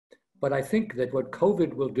But I think that what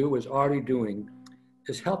COVID will do, is already doing,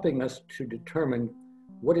 is helping us to determine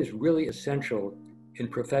what is really essential in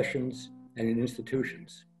professions and in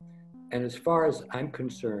institutions. And as far as I'm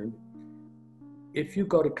concerned, if you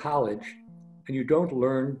go to college and you don't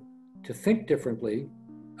learn to think differently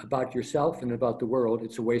about yourself and about the world,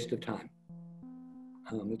 it's a waste of time.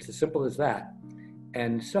 It's as simple as that.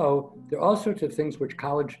 And so there are all sorts of things which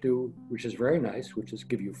college do, which is very nice, which is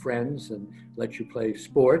give you friends and let you play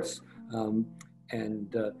sports,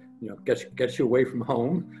 and gets you away from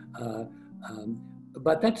home.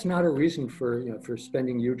 But that's not a reason for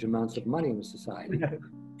spending huge amounts of money in a society.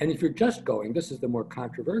 And if you're just going, this is the more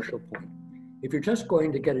controversial point. If you're just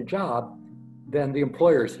going to get a job, then the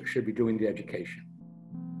employers should be doing the education.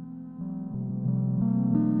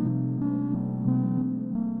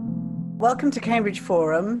 Welcome to Cambridge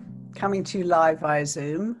Forum, coming to you live via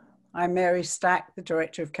Zoom. I'm Mary Stack, the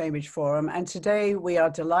director of Cambridge Forum, and today we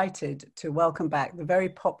are delighted to welcome back the very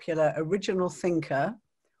popular original thinker,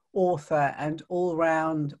 author, and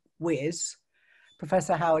all-round whiz,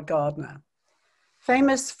 Professor Howard Gardner.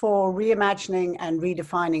 Famous for reimagining and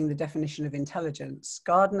redefining the definition of intelligence,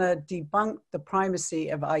 Gardner debunked the primacy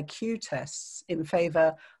of IQ tests in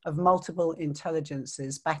favor of multiple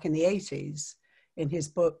intelligences back in the 80s in his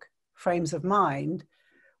book, Frames of Mind,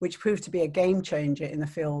 which proved to be a game changer in the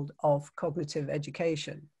field of cognitive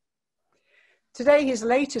education. Today, his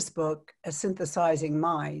latest book, A Synthesizing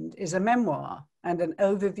Mind, is a memoir and an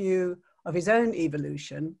overview of his own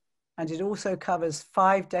evolution, and it also covers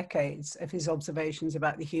 5 decades of his observations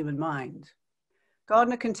about the human mind.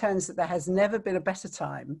 Gardner contends that there has never been a better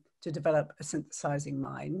time to develop a synthesizing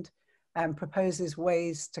mind and proposes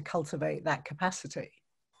ways to cultivate that capacity.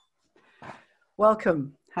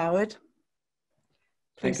 Welcome, Howard.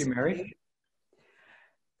 Thank you, Mary.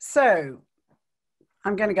 So,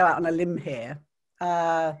 I'm going to go out on a limb here.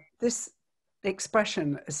 This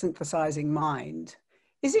expression, a synthesizing mind,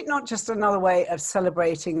 is it not just another way of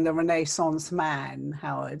celebrating the Renaissance man,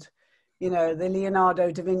 Howard? You know, the Leonardo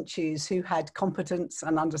da Vinci's who had competence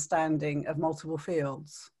and understanding of multiple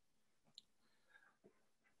fields?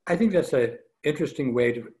 I think that's an interesting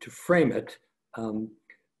way to frame it.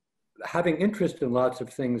 Having interest in lots of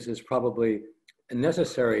things is probably a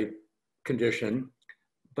necessary condition,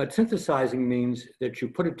 but synthesizing means that you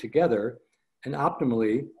put it together, and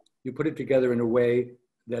optimally, you put it together in a way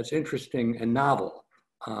that's interesting and novel.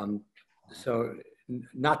 So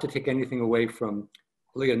not to take anything away from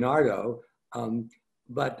Leonardo,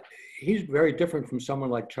 but he's very different from someone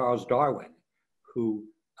like Charles Darwin, who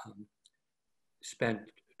spent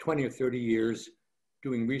 20 or 30 years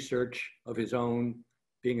doing research of his own,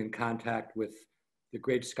 being in contact with the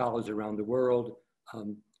great scholars around the world,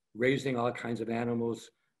 raising all kinds of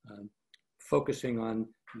animals, focusing on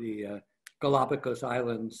the Galapagos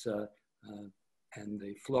Islands and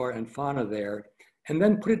the flora and fauna there, and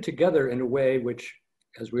then put it together in a way which,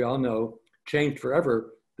 as we all know, changed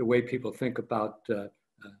forever the way people think about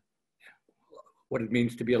what it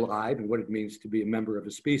means to be alive and what it means to be a member of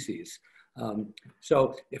a species.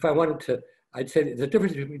 So if I wanted to, I'd say there's a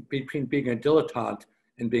difference between being a dilettante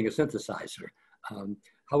and being a synthesizer.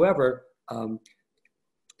 However,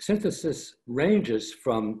 synthesis ranges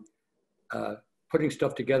from putting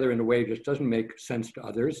stuff together in a way that just doesn't make sense to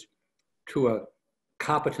others, to a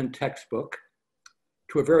competent textbook,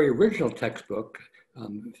 to a very original textbook.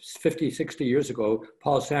 50, 60 years ago,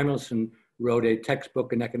 Paul Samuelson wrote a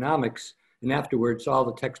textbook in economics, and afterwards all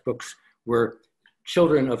the textbooks were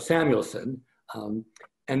children of Samuelson.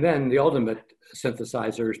 And then the ultimate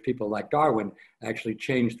synthesizers, people like Darwin, actually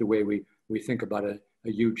changed the way we think about a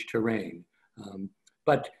huge terrain.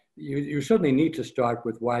 But you certainly need to start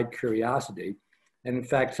with wide curiosity. And in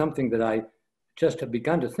fact, something that I just have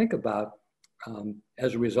begun to think about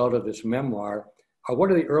as a result of this memoir are what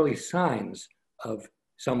are the early signs of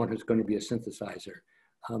someone who's going to be a synthesizer.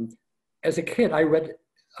 As a kid, I read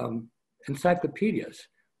encyclopedias.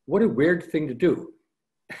 What a weird thing to do.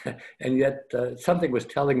 And yet something was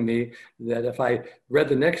telling me that if I read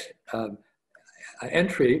the next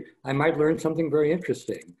entry, I might learn something very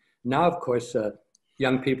interesting. Now, of course,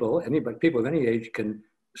 young people, people of any age can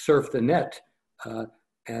surf the net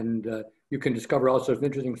and you can discover all sorts of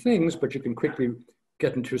interesting things, but you can quickly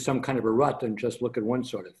get into some kind of a rut and just look at one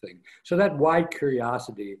sort of thing. So that wide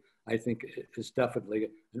curiosity, I think, is definitely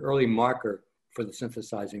an early marker for the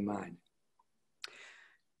synthesizing mind.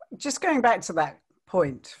 Just going back to that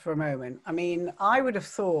point for a moment, I mean, I would have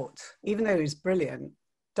thought, even though he's brilliant,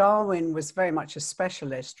 Darwin was very much a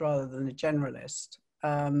specialist rather than a generalist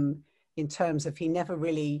in terms of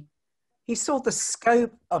he saw the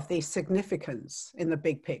scope of the significance in the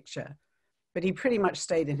big picture. but he pretty much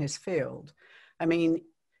stayed in his field. I mean,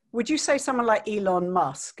 would you say someone like Elon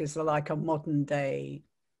Musk is like a modern day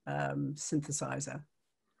synthesizer,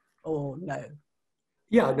 or no?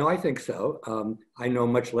 Yeah, no, I think so. I know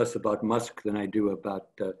much less about Musk than I do about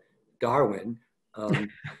Darwin,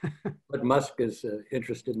 but Musk is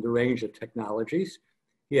interested in the range of technologies.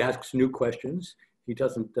 He asks new questions. He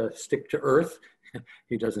doesn't stick to Earth.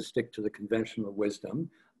 He doesn't stick to the conventional wisdom.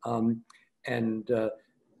 And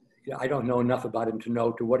I don't know enough about him to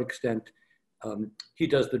know to what extent he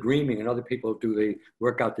does the dreaming and other people do the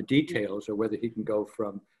work out the details, or whether he can go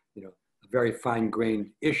from a very fine-grained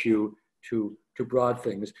issue to broad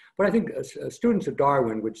things. But I think students of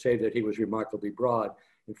Darwin would say that he was remarkably broad.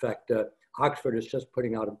 In fact, Oxford is just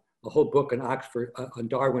putting out a whole book on Oxford on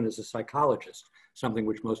Darwin as a psychologist, something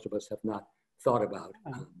which most of us have not thought about.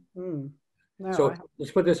 No, so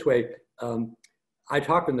let's put it this way. I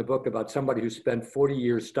talk in the book about somebody who spent 40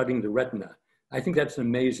 years studying the retina. I think that's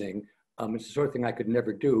amazing. It's the sort of thing I could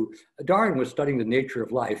never do. Darwin was studying the nature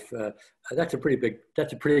of life. That's a pretty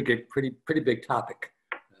big topic.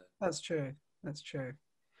 That's true. That's true.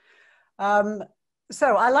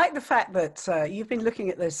 So I like the fact that you've been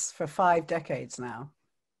looking at this for 5 decades now,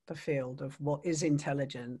 the field of what is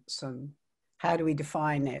intelligence and how do we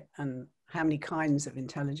define it and how many kinds of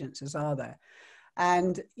intelligences are there.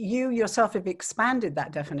 And you yourself have expanded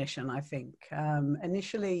that definition, I think.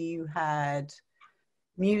 Initially you had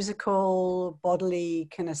musical, bodily,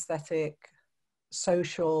 kinesthetic,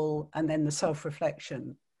 social, and then the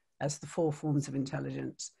self-reflection as the 4 forms of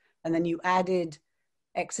intelligence. And then you added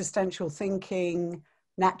existential thinking,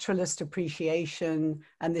 naturalist appreciation,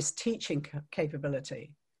 and this teaching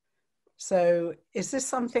capability. So is this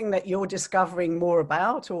something that you're discovering more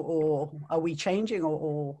about, or are we changing,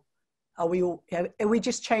 or are we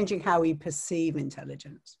just changing how we perceive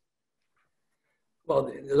intelligence?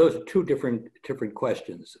 Well, those are 2 different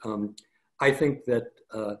questions. I think that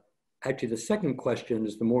actually the second question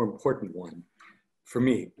is the more important one for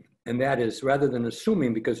me. And that is, rather than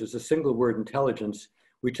assuming, because there's a single word intelligence,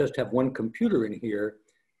 we just have one computer in here.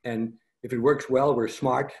 And if it works well, we're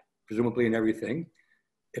smart, presumably in everything.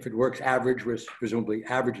 If it works average, we're presumably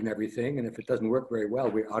average in everything. And if it doesn't work very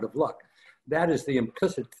well, we're out of luck. That is the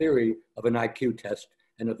implicit theory of an IQ test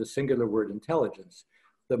and of the singular word intelligence.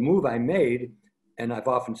 The move I made, and I've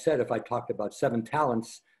often said if I talked about 7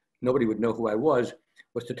 talents, nobody would know who I was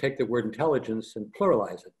to take the word intelligence and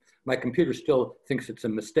pluralize it. My computer still thinks it's a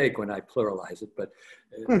mistake when I pluralize it, but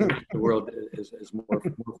the world is more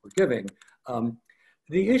forgiving.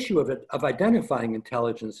 The issue of identifying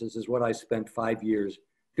intelligences is what I spent 5 years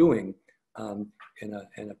doing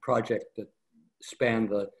in a project that spanned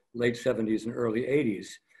the late 70s and early 80s.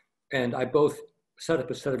 And I both set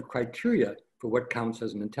up a set of criteria for what counts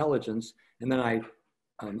as an intelligence, and then I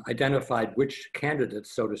identified which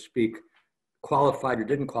candidates, so to speak, qualified or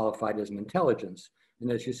didn't qualify as an intelligence.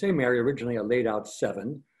 And as you say, Mary, originally I laid out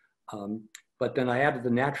 7, but then I added the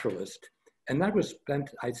naturalist. And that was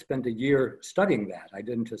I spent a year studying that. I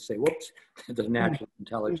didn't just say, whoops, there's a natural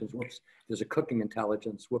intelligence, whoops, there's a cooking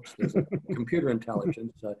intelligence, whoops, there's a computer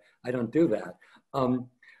intelligence. I don't do that.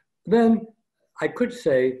 Then I could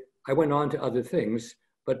say I went on to other things,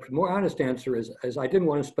 but the more honest answer is I didn't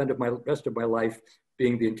want to spend the rest of my life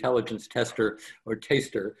being the intelligence tester or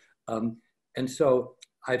taster. And so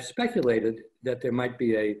I've speculated that there might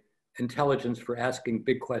be a intelligence for asking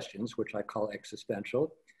big questions, which I call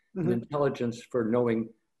existential, an intelligence for knowing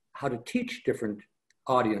how to teach different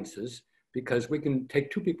audiences, because we can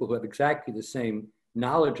take 2 people who have exactly the same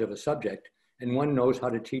knowledge of a subject, and one knows how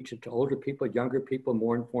to teach it to older people, younger people,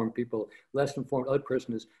 more informed people, less informed. The other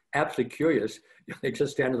person is absolutely curious. They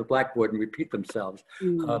just stand at the blackboard and repeat themselves.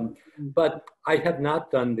 But I have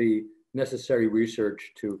not done the necessary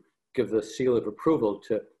research to give the seal of approval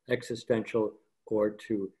to existential or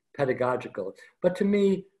to pedagogical. But to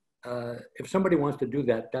me, if somebody wants to do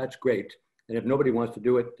that, that's great. And if nobody wants to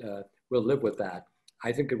do it, we'll live with that.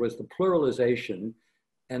 I think it was the pluralization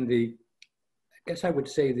and I guess I would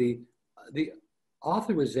say the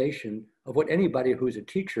authorization of what anybody who's a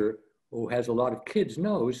teacher who has a lot of kids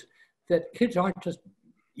knows, that kids aren't just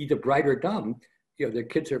either bright or dumb. Their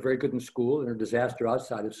kids are very good in school and are a disaster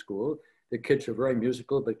outside of school. The kids are very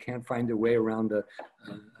musical, but can't find their way around a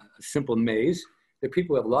simple maze. They're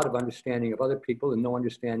people who have a lot of understanding of other people and no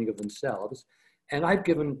understanding of themselves. And I've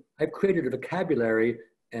created a vocabulary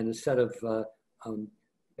and a set of,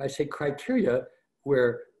 I say criteria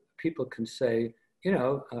where people can say,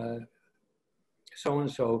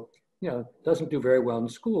 so-and-so, doesn't do very well in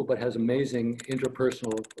school, but has amazing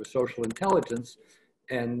interpersonal or social intelligence.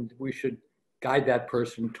 And we should guide that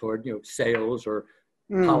person toward, sales or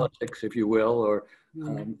politics, if you will, or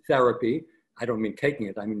therapy. I don't mean taking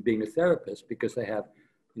it, I mean being a therapist, because they have,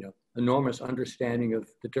 you know, enormous understanding of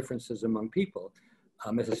the differences among people.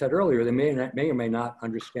 As I said earlier, they may or may not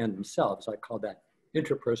understand themselves. I call that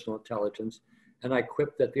interpersonal intelligence. And I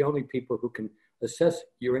quip that the only people who can assess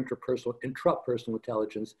your intrapersonal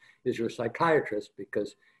intelligence is your psychiatrist,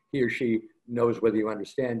 because he or she knows whether you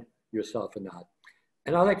understand yourself or not.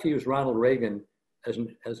 And I like to use Ronald Reagan as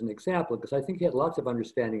an example, because I think he had lots of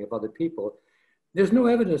understanding of other people. There's no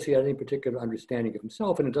evidence he had any particular understanding of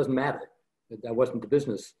himself, and it doesn't matter. That wasn't the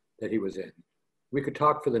business that he was in. We could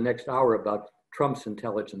talk for the next hour about Trump's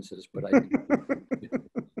intelligences, but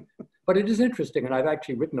but it is interesting, and I've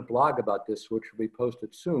actually written a blog about this, which will be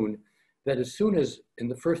posted soon, that as soon as in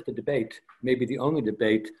the first debate, maybe the only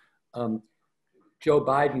debate, Joe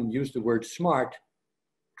Biden used the word smart,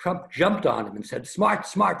 Trump jumped on him and said, smart,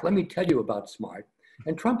 smart, let me tell you about smart.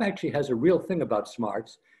 And Trump actually has a real thing about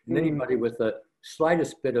smarts, and anybody with the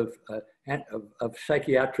slightest bit of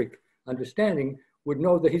psychiatric understanding would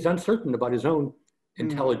know that he's uncertain about his own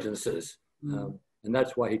intelligences. And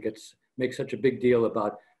that's why he makes such a big deal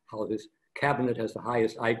about how his cabinet has the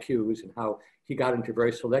highest IQs and how he got into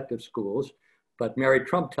very selective schools. But Mary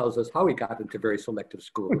Trump tells us how he got into very selective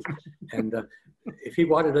schools. And if he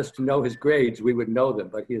wanted us to know his grades, we would know them.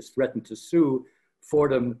 But he has threatened to sue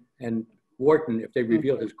Fordham and Wharton if they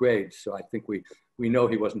reveal his grades. So I think we know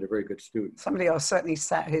he wasn't a very good student. Somebody else certainly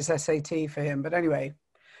sat his SAT for him. But anyway,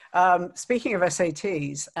 speaking of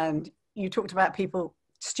SATs, and you talked about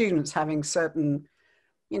students having certain,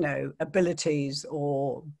 you know, abilities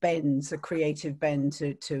or bends, a creative bend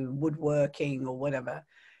to woodworking or whatever.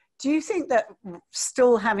 Do you think that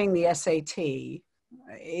still having the SAT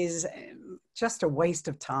is just a waste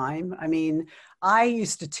of time? I mean, I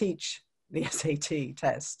used to teach the SAT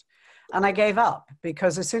test and I gave up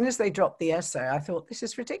because as soon as they dropped the essay, I thought, this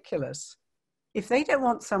is ridiculous. If they don't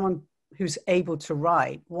want someone who's able to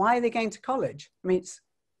write, why are they going to college? I mean, it's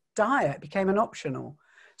dire, it became an optional.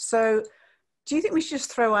 So do you think we should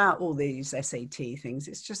just throw out all these SAT things?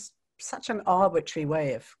 It's just such an arbitrary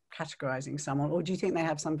way of categorizing someone, or do you think they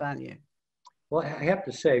have some value? Well, I have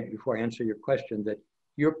to say, before I answer your question, that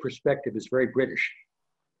your perspective is very British,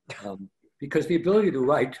 because the ability to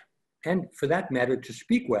write, and for that matter, to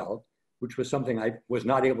speak well, which was something I was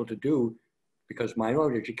not able to do because of my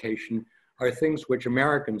own education, are things which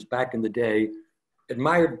Americans back in the day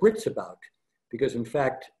admired Brits about. Because in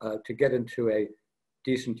fact, to get into a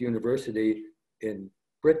decent university in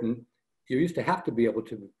Britain, you used to have to be able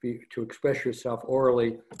to express yourself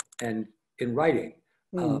orally and in writing.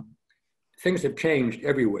 Things have changed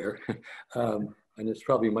everywhere, and it's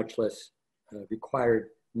probably much less required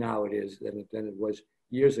now than it was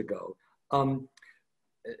years ago.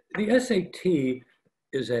 The SAT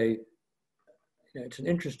is it's an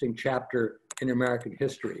interesting chapter in American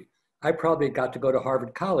history. I probably got to go to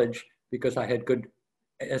Harvard College because I had good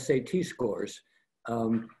SAT scores,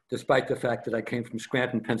 despite the fact that I came from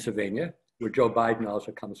Scranton, Pennsylvania, where Joe Biden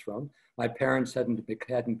also comes from. My parents hadn't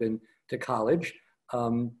been to college,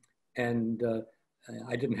 and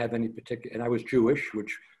I didn't have any particular, and I was Jewish,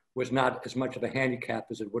 which was not as much of a handicap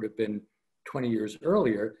as it would have been 20 years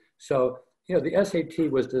earlier. So, you know, the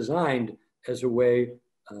SAT was designed as a way,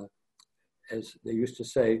 as they used to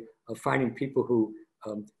say, of finding people who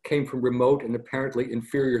came from remote and apparently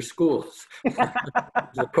inferior schools.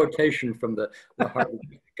 The quotation from the Harvard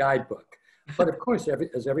guidebook. But of course,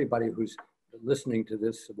 as everybody who's listening to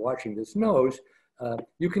this, watching this knows,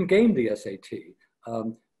 you can game the SAT.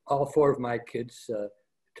 All four of my kids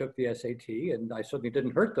took the SAT, and I certainly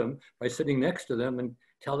didn't hurt them by sitting next to them and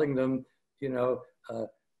telling them, you know,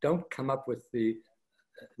 don't come up with the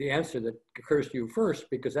answer that occurs to you first,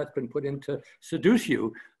 because that's been put in to seduce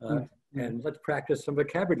you. And let's practice some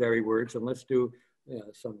vocabulary words, and let's do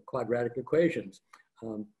some quadratic equations.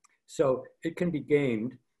 So it can be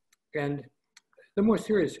gamed. And the more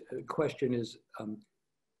serious question is,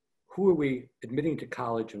 who are we admitting to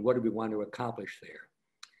college and what do we want to accomplish there?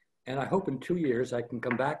 And I hope in 2 years I can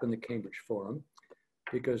come back on the Cambridge Forum,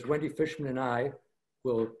 because Wendy Fishman and I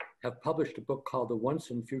will have published a book called The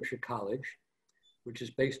Once and Future College, which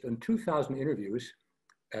is based on 2,000 interviews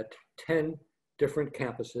at 10 different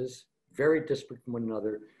campuses, very disparate from one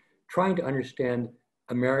another, trying to understand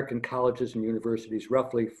American colleges and universities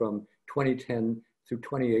roughly from 2010 through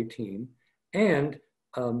 2018, and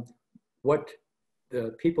what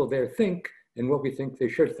the people there think and what we think they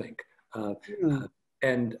should think.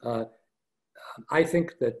 And I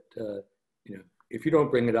think that, you know, if you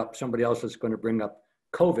don't bring it up, somebody else is going to bring up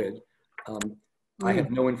COVID. I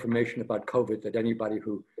have no information about COVID that anybody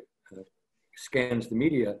who scans the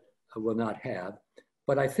media will not have.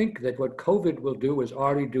 But I think that what COVID will do, is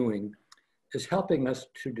already doing, is helping us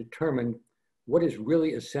to determine what is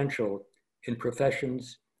really essential in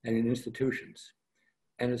professions and in institutions.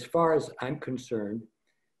 And as far as I'm concerned,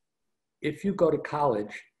 if you go to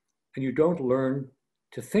college and you don't learn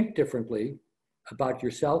to think differently about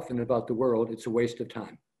yourself and about the world, it's a waste of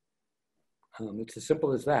time. It's as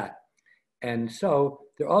simple as that. And so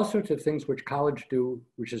there are all sorts of things which college do,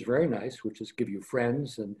 which is very nice, which is give you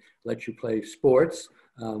friends and let you play sports,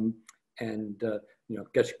 and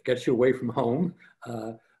gets you away from home.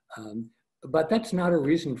 But that's not a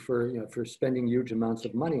reason for spending huge amounts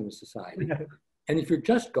of money in society. And if you're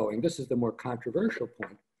just going, this is the more controversial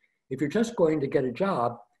point, if you're just going to get a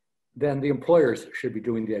job, then the employers should be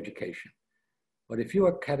doing the education. But if you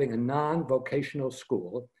are having a non-vocational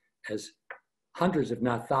school, as hundreds, if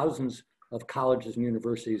not thousands, of colleges and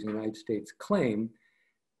universities in the United States claim,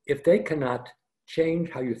 if they cannot change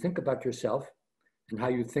how you think about yourself and how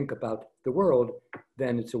you think about the world,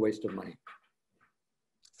 then it's a waste of money.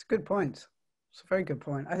 It's a good point. It's a very good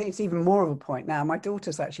point. I think it's even more of a point now. My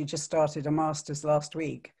daughter's actually just started a master's last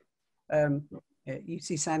week at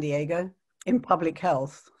UC San Diego in public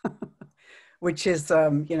health, which is,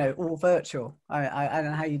 all virtual. I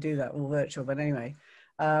don't know how you do that, all virtual, but anyway.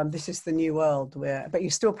 This is the new world but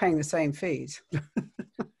you're still paying the same fees.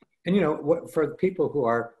 And for people who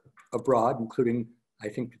are abroad, including, I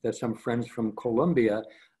think there's some friends from Colombia,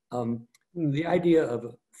 the idea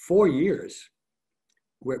of 4 years,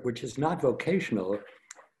 which is not vocational,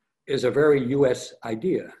 is a very US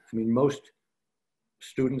idea. I mean, most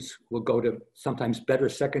students will go to sometimes better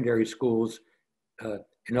secondary schools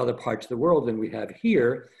in other parts of the world than we have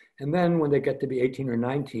here. And then when they get to be 18 or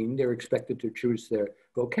 19, they're expected to choose their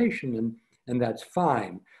vocation, and that's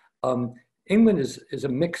fine. England is a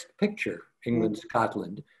mixed picture, England,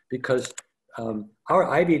 Scotland, because our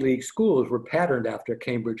Ivy League schools were patterned after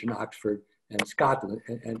Cambridge and Oxford and Scotland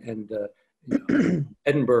and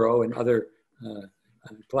Edinburgh and other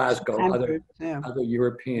Glasgow, other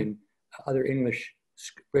European, other English,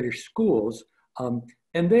 British schools.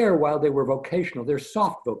 And there, while they were vocational, they're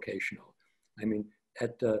soft vocational. I mean,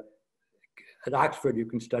 at Oxford, you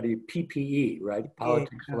can study PPE, right?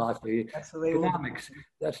 Politics, philosophy, economics.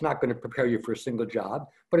 That's not going to prepare you for a single job,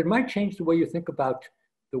 but it might change the way you think about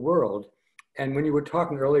the world. And when you were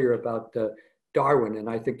talking earlier about Darwin, and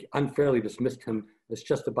I think unfairly dismissed him as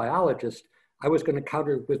just a biologist, I was going to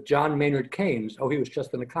counter with John Maynard Keynes. Oh, he was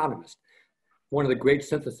just an economist, one of the great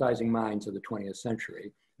synthesizing minds of the 20th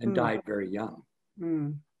century, and died very young.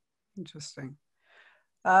 Interesting.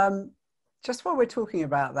 Just while we're talking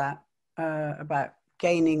about that, about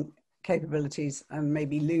gaining capabilities and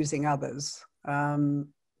maybe losing others, I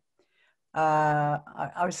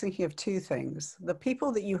was thinking of two things. The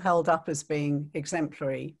people that you held up as being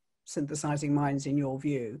exemplary synthesizing minds in your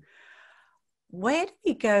view, where do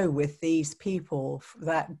we go with these people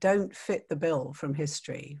that don't fit the bill from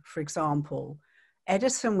history? For example,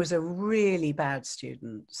 Edison was a really bad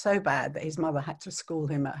student, so bad that his mother had to school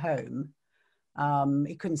him at home.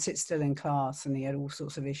 He couldn't sit still in class and he had all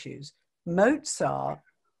sorts of issues. Mozart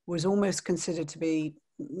was almost considered to be,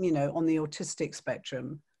 on the autistic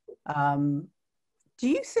spectrum. Do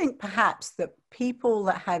you think perhaps that people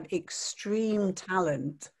that have extreme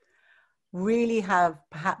talent really have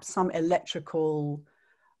perhaps some electrical,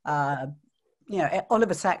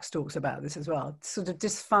 Oliver Sacks talks about this as well, sort of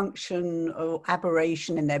dysfunction or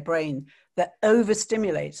aberration in their brain that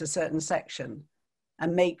overstimulates a certain section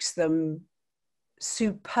and makes them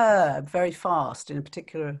superb very fast in a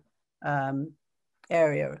particular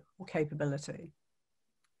area or capability?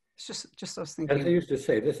 It's just I was thinking. As I used to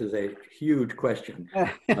say, this is a huge question.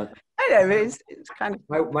 I know, it's kind of...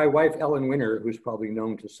 My wife, Ellen Winter, who's probably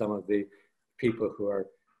known to some of the people who are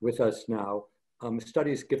with us now,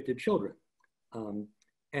 studies gifted children.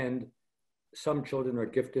 And some children are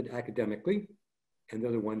gifted academically, and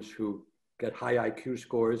they're the ones who get high IQ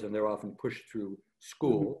scores, and they're often pushed through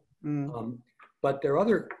school. But there are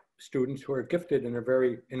other students who are gifted and are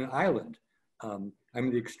in an island.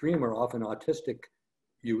 The extreme are often autistic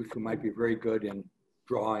youth who might be very good in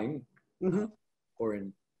drawing or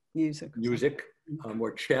in music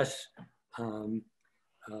or chess.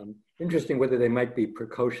 Interesting whether they might be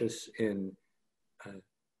precocious in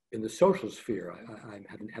the social sphere. I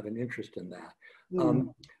have an interest in that.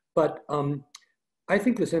 But I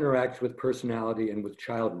think this interacts with personality and with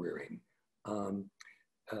child rearing.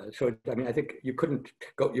 I think you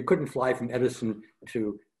couldn't fly from Edison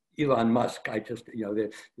to Elon Musk.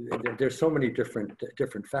 There's so many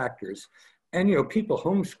different factors, and people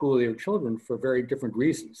homeschool their children for very different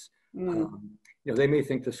reasons. They may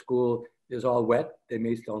think the school is all wet. They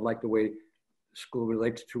may don't like the way school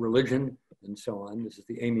relates to religion and so on. This is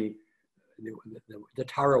the Amy, the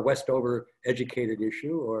Tara Westover educated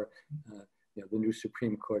issue, or the new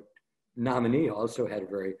Supreme Court nominee also had a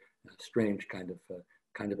very strange kind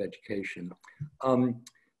of education.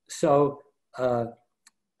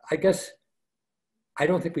 I guess I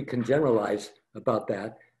don't think we can generalize about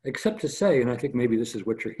that, except to say, and I think maybe this is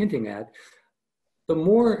what you're hinting at, the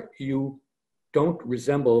more you don't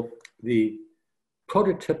resemble the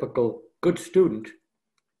prototypical good student,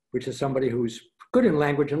 which is somebody who's good in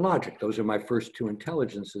language and logic, those are my first two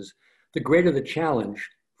intelligences, the greater the challenge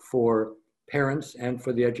for parents and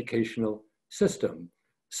for the educational system.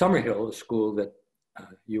 Summerhill, a school that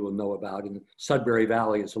you will know about in Sudbury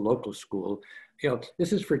Valley, is a local school.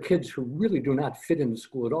 This is for kids who really do not fit in the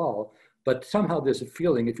school at all, but somehow there's a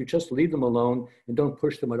feeling if you just leave them alone and don't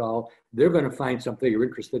push them at all, they're going to find something you're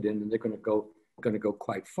interested in, and they're going to go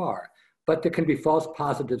quite far. But there can be false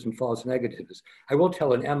positives and false negatives. I will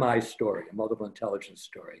tell an MI story, a multiple intelligence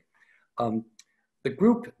story. The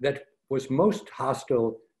group that was most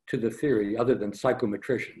hostile to the theory, other than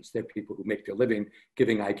psychometricians, they're people who make their living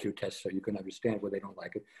giving IQ tests so you can understand why they don't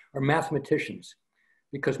like it, are mathematicians.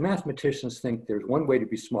 Because mathematicians think there's one way to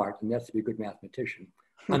be smart, and that's to be a good mathematician,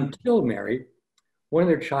 until, Mary, one of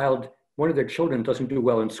their children doesn't do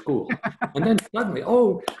well in school. And then suddenly,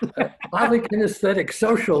 highly kinesthetic,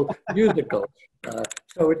 social, musical.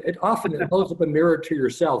 So it often holds up a mirror to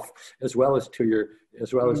yourself as well as to your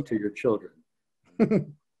children.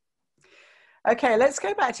 Okay, let's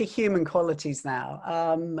go back to human qualities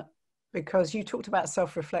now, because you talked about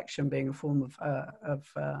self-reflection being a form of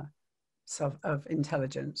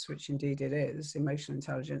intelligence, which indeed it is, emotional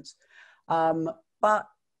intelligence. But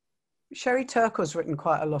Sherry Turkle's written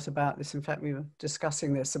quite a lot about this. In fact, we were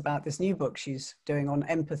discussing this about this new book she's doing on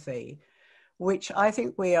empathy, which I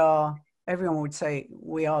think everyone would say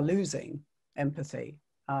we are losing empathy,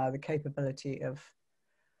 the capability of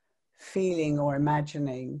feeling or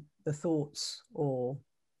imagining the thoughts or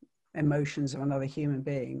emotions of another human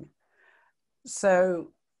being.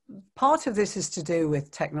 So part of this is to do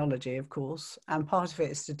with technology, of course, and part of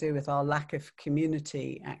it is to do with our lack of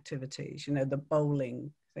community activities, the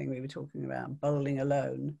bowling thing we were talking about, bowling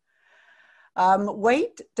alone.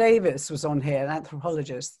 Wade Davis was on here, an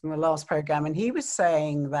anthropologist, in the last program, and he was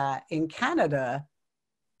saying that in Canada,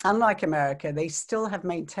 unlike America, they still have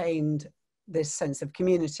maintained this sense of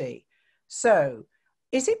community. So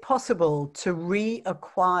is it possible to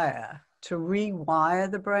rewire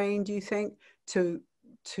the brain, do you think, to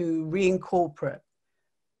reincorporate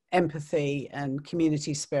empathy and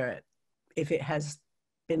community spirit if it has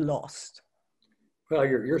been lost? Well,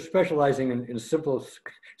 you're specializing in simple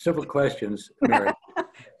questions, Mary.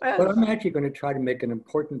 But I'm actually going to try to make an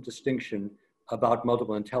important distinction about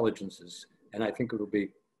multiple intelligences, and I think it will be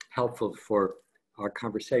helpful for our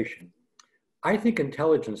conversation. I think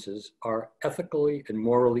intelligences are ethically and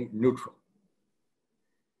morally neutral.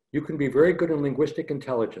 You can be very good in linguistic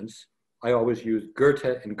intelligence. I always use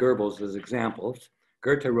Goethe and Goebbels as examples.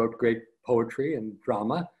 Goethe wrote great poetry and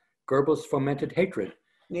drama. Goebbels fomented hatred.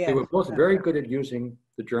 Yeah. They were both very good at using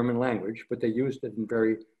the German language, but they used it in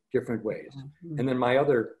very different ways. Mm-hmm. And then my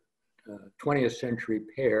other 20th century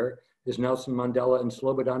pair is Nelson Mandela and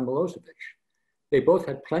Slobodan Milosevic. They both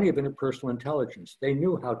had plenty of interpersonal intelligence. They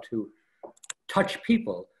knew how to touch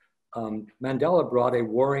people. Mandela brought a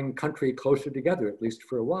warring country closer together, at least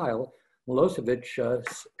for a while. Milosevic,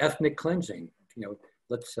 ethnic cleansing.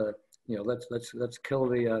 Let's kill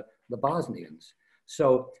the Bosnians.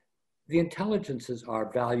 So the intelligences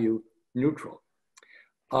are value neutral.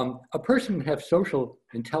 A person can have social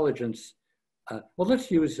intelligence. Let's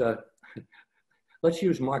use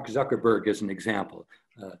Mark Zuckerberg as an example.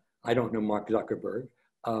 I don't know Mark Zuckerberg.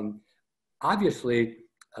 Obviously,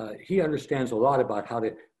 he understands a lot about how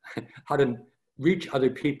to reach other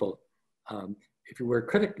people. If you were a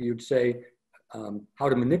critic, you'd say how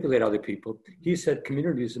to manipulate other people. He said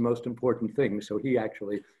community is the most important thing, so he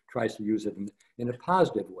actually tries to use it in a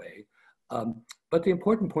positive way. But the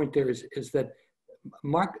important point there is that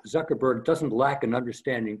Mark Zuckerberg doesn't lack an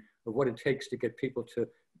understanding of what it takes to get people to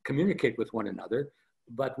communicate with one another,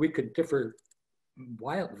 but we could differ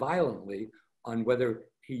violently on whether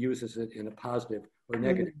he uses it in a positive or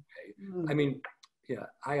negative way. I mean, yeah,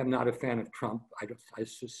 I am not a fan of Trump. I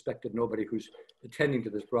suspect that nobody who's attending to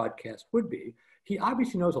this broadcast would be. He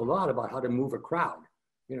obviously knows a lot about how to move a crowd.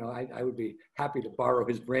 I would be happy to borrow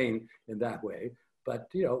his brain in that way.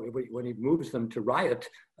 But when he moves them to riot,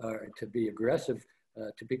 to be aggressive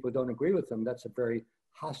to people who don't agree with them, that's a very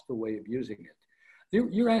hostile way of using it.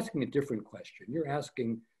 You're asking a different question. You're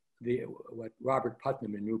asking what Robert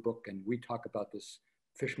Putnam in New Book, and we talk about this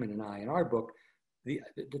Fishman and I, in our book, the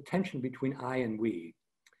tension between I and we.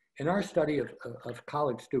 In our study of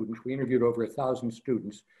college students, we interviewed over 1,000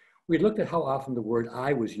 students. We looked at how often the word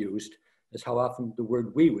I was used as how often the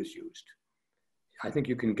word we was used. I think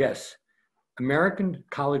you can guess. American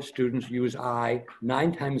college students use I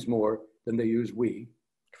 9 times more than they use we.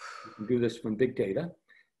 You can do this from big data.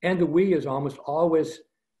 And the we is almost always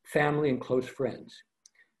family and close friends.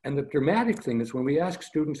 And the dramatic thing is when we ask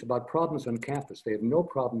students about problems on campus, they have no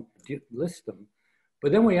problem to list them.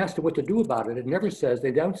 But then we ask them what to do about it. It never says,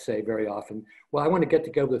 they don't say very often, well, I want to get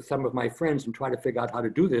together with some of my friends and try to figure out how to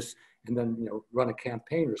do this and then, you know, run a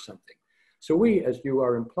campaign or something. So we, as you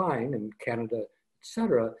are implying in Canada, et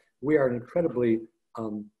cetera, we are an incredibly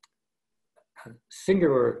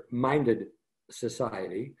singular-minded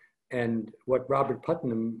society. And what Robert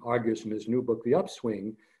Putnam argues in his new book, The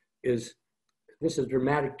Upswing, is this is a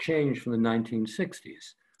dramatic change from the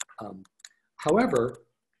 1960s. However,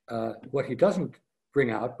 what he doesn't bring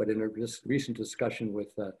out, but in a recent discussion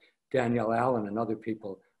with Danielle Allen and other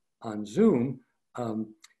people on Zoom,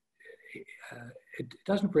 it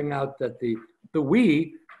doesn't bring out that the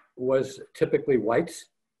we was typically whites.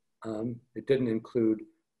 It didn't include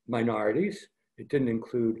minorities. It didn't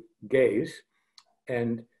include gays.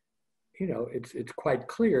 And, you know, it's quite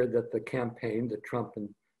clear that the campaign that Trump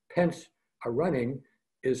and Pence are running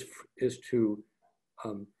is to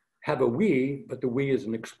have a we, but the we is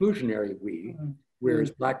an exclusionary we,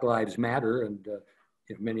 whereas Black Lives Matter and you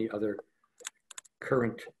know, many other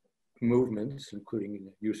current movements, including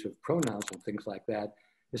the use of pronouns and things like that,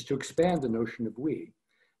 is to expand the notion of we.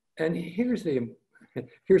 And here's the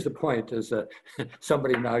point, as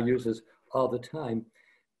somebody now uses all the time.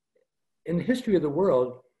 In the history of the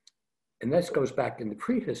world, and this goes back in the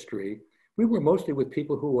prehistory, we were mostly with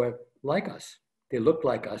people who were like us. They looked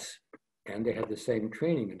like us, and they had the same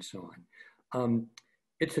training and so on.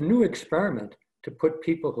 It's a new experiment to put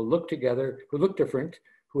people who look together, who look different,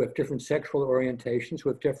 who have different sexual orientations, who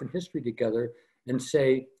have different history together, and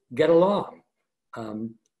say, get along.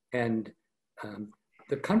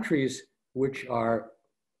 The countries which are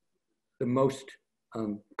the most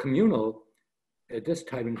communal at this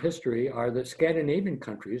time in history are the Scandinavian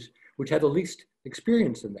countries, which have the least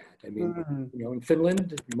experience in that. I mean, you know, in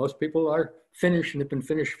Finland, most people are Finnish and have been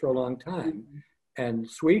Finnish for a long time. And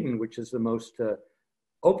Sweden, which is the most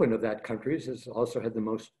open of that countries, has also had the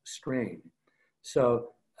most strain.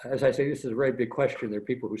 So, as I say, this is a very big question. There are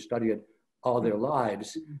people who study it all their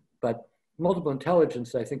lives, but multiple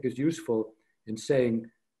intelligence, I think, is useful in saying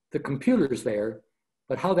the computer is there,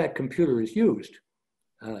 but how that computer is used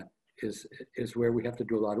is where we have to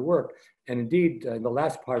do a lot of work. And indeed, in the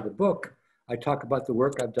last part of the book, I talk about the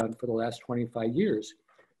work I've done for the last 25 years,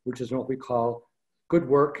 which is what we call good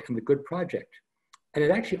work and the good project. And it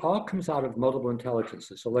actually all comes out of multiple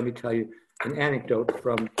intelligences. So let me tell you an anecdote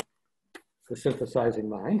from the synthesizing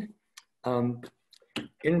mind. In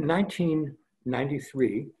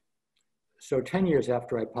 1993, so 10 years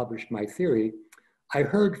after I published my theory, I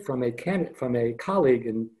heard from a colleague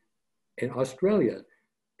in Australia,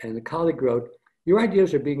 and the colleague wrote, your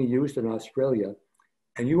ideas are being used in Australia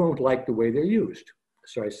and you won't like the way they're used.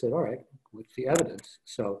 So I said, all right, what's the evidence?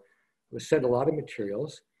 So I was sent a lot of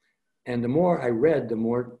materials, and the more I read, the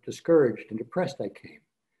more discouraged and depressed I came.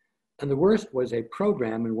 And the worst was a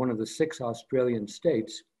program in one of the 6 Australian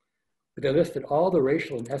states, but they listed all the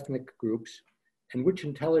racial and ethnic groups and which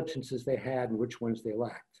intelligences they had and which ones they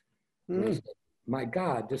lacked. And I said, my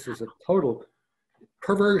God, this is a total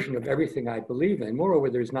perversion of everything I believe in. Moreover,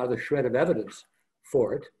 there's not a shred of evidence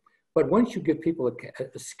for it. But once you give people a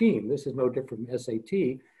scheme, this is no different from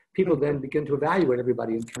SAT, people then begin to evaluate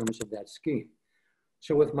everybody in terms of that scheme.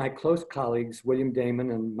 So with my close colleagues, William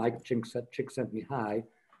Damon and Mike Csikszentmihalyi,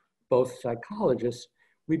 both psychologists,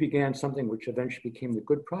 we began something which eventually became the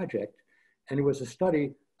Good Project. And it was a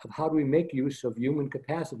study of how do we make use of human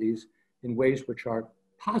capacities in ways which are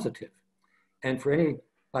positive. And for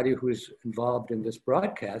anybody who is involved in this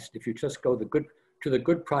broadcast, if you just go to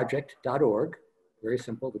thegoodproject.org, very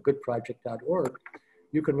simple, thegoodproject.org,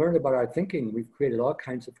 you can learn about our thinking. We've created all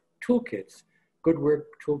kinds of toolkits, good work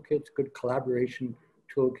toolkits, good collaboration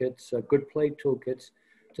toolkits, good play toolkits,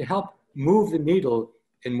 to help move the needle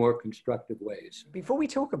in more constructive ways. Before we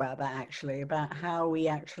talk about that, actually, about how we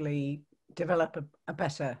actually develop a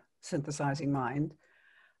better synthesizing mind,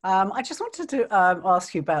 I just wanted to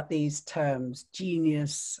ask you about these terms,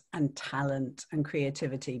 genius and talent and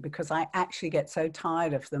creativity, because I actually get so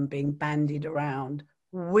tired of them being bandied around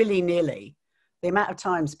willy-nilly. The amount of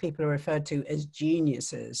times people are referred to as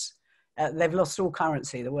geniuses, they've lost all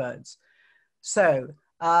currency, the words. So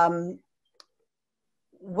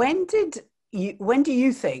when did when do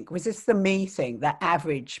you think, was this the me thing, that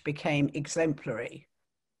average became exemplary?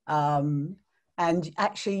 And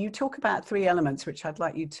actually, you talk about three elements, which I'd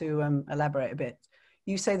like you to elaborate a bit.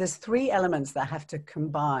 You say there's three elements that have to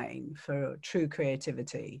combine for true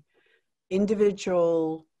creativity: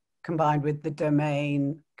 individual combined with the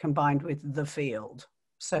domain combined with the field.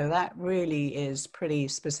 So that really is pretty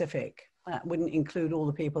specific. That wouldn't include all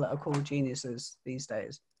the people that are called geniuses these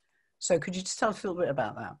days. So could you just tell us a little bit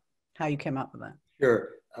about that, how you came up with that? Sure.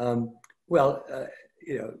 Well,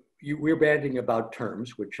 we're bandying about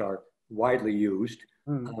terms which are widely used,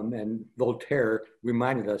 and Voltaire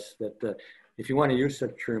reminded us that if you want to use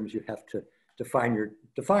such terms, you have to define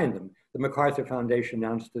them. The MacArthur Foundation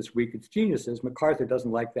announced this week its geniuses. MacArthur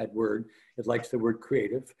doesn't like that word. It likes the word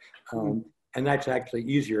creative, and that's actually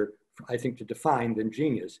easier, I think, to define than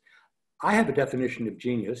genius. I have a definition of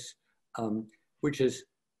genius, which is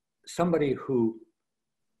somebody who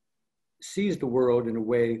sees the world in a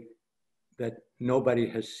way that nobody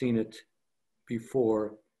has seen it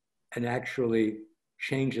before and actually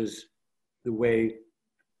changes the way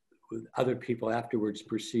other people afterwards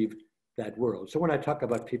perceive that world. So when I talk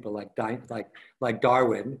about people like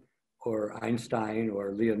Darwin or Einstein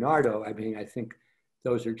or Leonardo, I mean, I think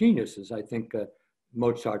those are geniuses. I think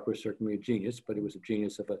Mozart was certainly a genius, but it was a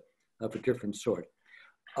genius of a different sort.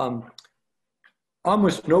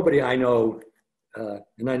 Almost nobody I know,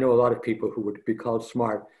 and I know a lot of people who would be called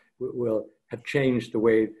smart, will have changed the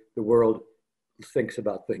way the world thinks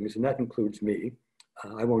about things, and that includes me.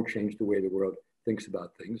 I won't change the way the world thinks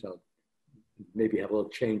about things. I'll maybe have a little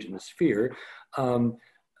change in the sphere.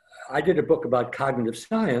 I did a book about cognitive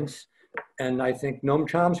science, and I think Noam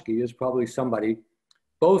Chomsky is probably somebody,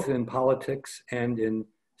 both in politics and in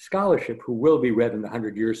scholarship, who will be read in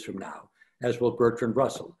 100 years from now, as will Bertrand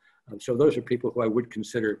Russell. So those are people who I would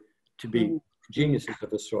consider to be geniuses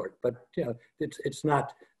of a sort. But it's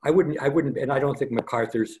not. I wouldn't, and I don't think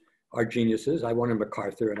MacArthur's are geniuses. I won a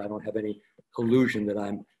MacArthur, and I don't have any illusion that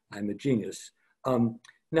I'm a genius.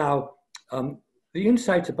 Now, the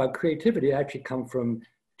insights about creativity actually come from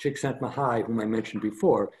Csikszentmihalyi, whom I mentioned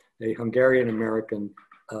before, a Hungarian-American.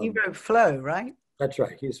 He wrote Flow, right? That's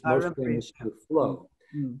right. He's most famous for Flow.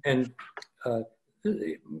 And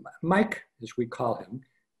Mike, as we call him,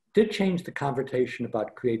 did change the conversation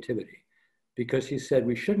about creativity, because he said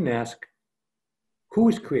we shouldn't ask who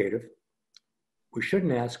is creative. We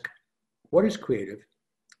shouldn't ask what is creative.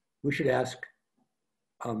 We should ask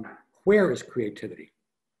where is creativity?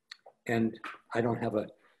 And I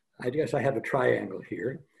guess I have a triangle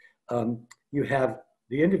here. You have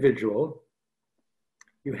the individual,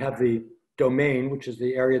 you have the domain, which is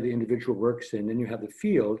the area the individual works in, and you have the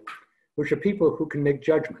field, which are people who can make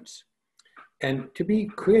judgments. And to be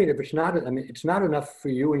creative, it's not enough for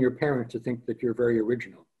you and your parents to think that you're very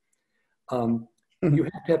original. You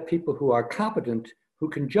have to have people who are competent, who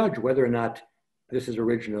can judge whether or not this is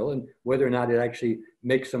original and whether or not it actually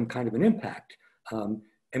makes some kind of an impact.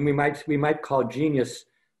 And we might call genius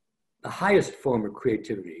the highest form of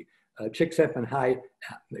creativity. Csikszentmihalyi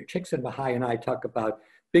and I talk about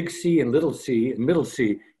big C and little c and middle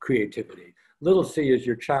C creativity. Little c is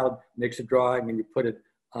your child makes a drawing and you put it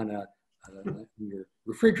on your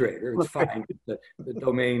refrigerator. It's fine. The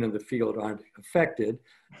domain and the field aren't affected.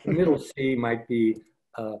 The middle C might be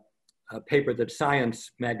a paper that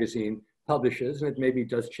Science magazine publishes, and it maybe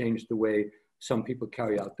does change the way some people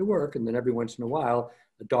carry out the work. And then every once in a while,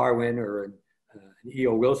 a Darwin or an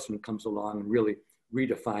E.O. Wilson comes along and really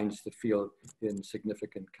redefines the field in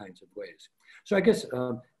significant kinds of ways. So I guess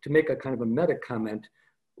to make a kind of a meta comment,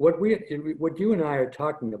 what you and I are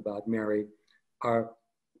talking about, Mary, are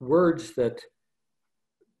words that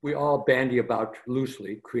we all bandy about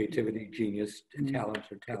loosely: creativity, genius, talents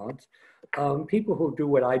or talents. People who do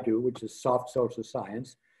what I do, which is soft social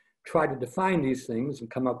science, try to define these things and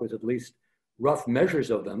come up with at least rough measures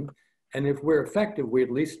of them. And if we're effective, we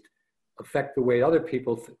at least affect the way other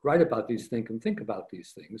people write about these things and think about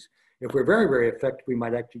these things. If we're very, very effective, we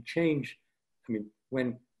might actually change. I mean,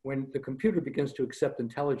 when the computer begins to accept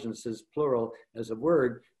intelligence as plural as a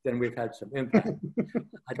word, then we've had some impact.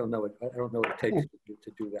 I don't know what it takes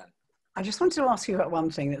to do that. I just wanted to ask you about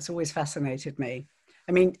one thing that's always fascinated me.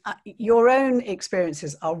 I mean, your own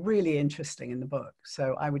experiences are really interesting in the book.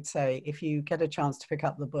 So I would say if you get a chance to pick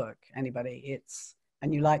up the book, anybody,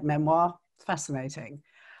 and you like memoir, it's fascinating.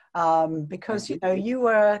 Because, you know, you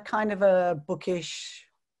were kind of a bookish,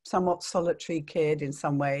 somewhat solitary kid in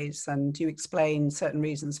some ways, and you explain certain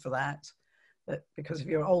reasons for that because of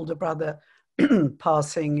your older brother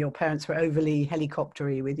passing, your parents were overly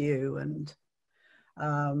helicoptery with you, and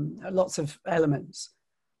lots of elements.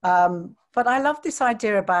 But I love this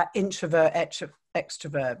idea about introvert,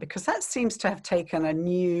 extrovert, because that seems to have taken a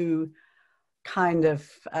new kind of,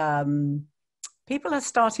 people are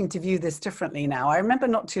starting to view this differently now. I remember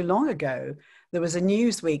not too long ago, there was a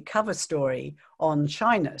Newsweek cover story on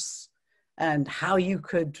shyness and how you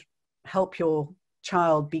could help your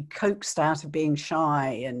child be coaxed out of being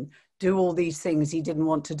shy and do all these things he didn't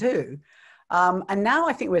want to do. And now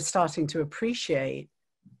I think we're starting to appreciate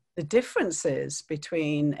the differences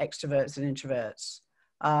between extroverts and introverts,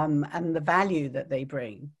 and the value that they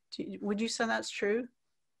bring. Would you say that's true?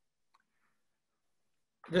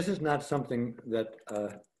 This is not something that...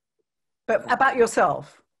 But about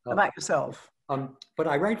yourself, about yourself. But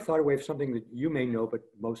I write thought away of something that you may know, but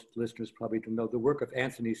most listeners probably don't know, the work of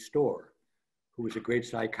Anthony Storr, who was a great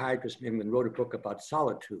psychiatrist in England, wrote a book about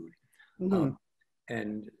solitude. Mm-hmm.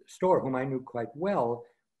 And Storr, whom I knew quite well,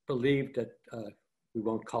 believed that, we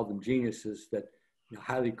won't call them geniuses, that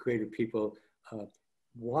highly creative people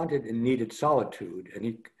wanted and needed solitude.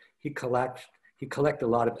 And he collected a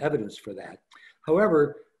lot of evidence for that.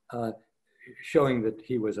 However, showing that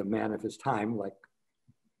he was a man of his time, like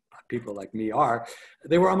people like me are,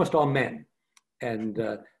 they were almost all men. And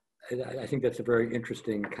I think that's a very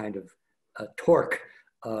interesting kind of torque,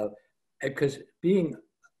 because being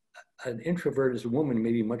an introvert as a woman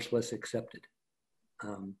may be much less accepted,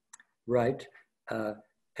 right?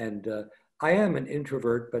 I am an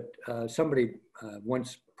introvert, but somebody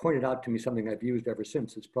once pointed out to me something I've used ever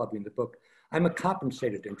since. It's probably in the book. I'm a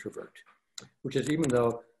compensated introvert, which is even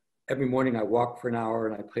though every morning I walk for an hour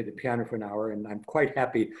and I play the piano for an hour, and I'm quite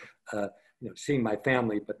happy, seeing my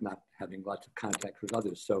family, but not having lots of contact with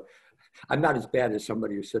others. So I'm not as bad as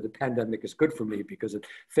somebody who said the pandemic is good for me because it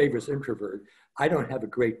favors introvert. I don't have a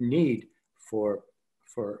great need for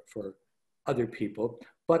other people,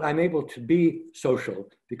 but I'm able to be social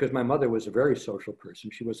because my mother was a very social person.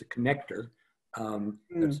 She was a connector.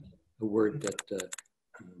 That's the word that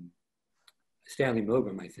Stanley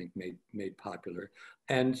Milgram, I think, made popular.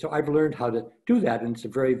 And so I've learned how to do that, and it's a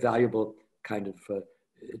very valuable kind of,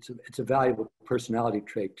 it's a valuable personality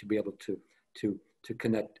trait to be able to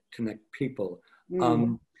connect people.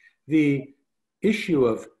 The issue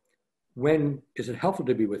of when is it helpful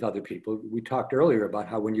to be with other people, we talked earlier about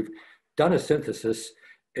how when you've done a synthesis,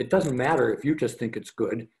 it doesn't matter if you just think it's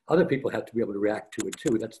good, other people have to be able to react to it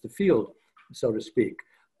too. That's the field, so to speak.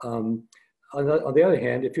 On the other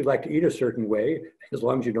hand, if you like to eat a certain way, as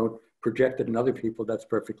long as you don't project it in other people, that's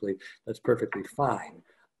perfectly fine.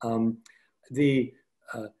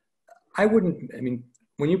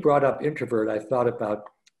 When you brought up introvert, I thought about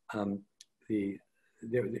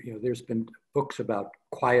there's been books about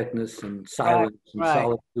quietness and silence and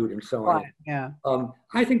solitude and so on. Yeah.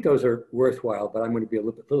 I think those are worthwhile, but I'm going to be a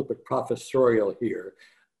little bit professorial here.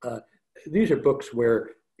 These are books where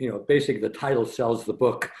basically the title sells the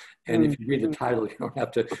book, and if you read the title, you don't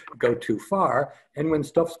have to go too far. And when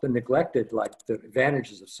stuff's been neglected, like the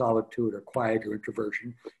advantages of solitude or quiet or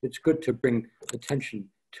introversion, it's good to bring attention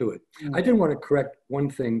to it. I did want to correct one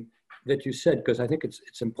thing that you said, because I think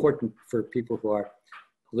it's important for people who are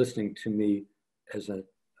listening to me as a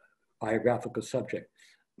biographical subject.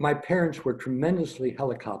 My parents were tremendously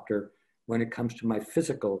helicopter when it comes to my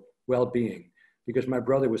physical well-being, because my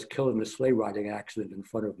brother was killed in a sleigh riding accident in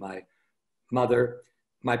front of my mother.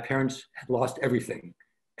 My parents had lost everything,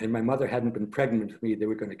 and my mother hadn't been pregnant with me. They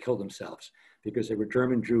were going to kill themselves because they were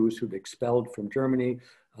German Jews who'd expelled from Germany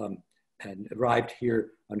and arrived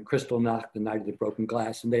here on Kristallnacht, the night of the broken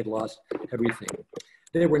glass, and they'd lost everything.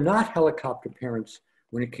 They were not helicopter parents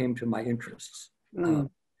when it came to my interests.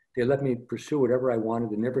 They let me pursue whatever I wanted.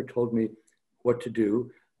 They never told me what to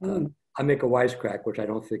do. I make a wisecrack, which I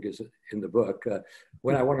don't think is in the book.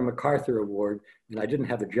 When I won a MacArthur Award and I didn't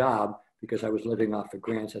have a job because I was living off of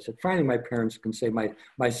grants, I said, finally my parents can say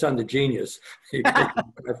my son the genius,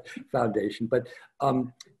 foundation. But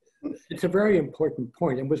it's a very important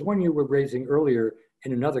point, and was one you were raising earlier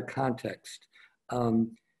in another context.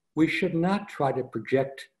 We should not try to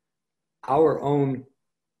project our own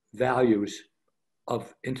values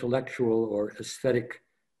of intellectual or aesthetic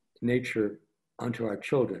nature onto our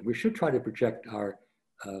children. We should try to project our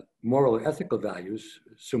moral or ethical values,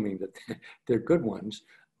 assuming that they're good ones,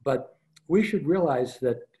 but we should realize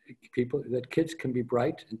that kids can be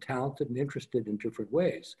bright and talented and interested in different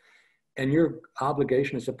ways. And your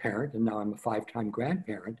obligation as a parent, and now I'm a 5-time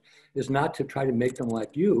grandparent, is not to try to make them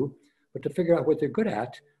like you, but to figure out what they're good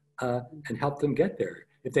at and help them get there.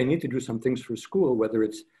 If they need to do some things for school, whether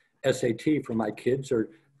it's SAT for my kids or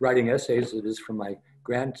writing essays as it is for my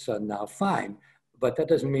grandson now, fine. But that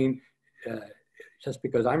doesn't mean just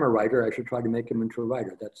because I'm a writer, I should try to make him into a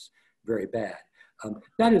writer. That's very bad.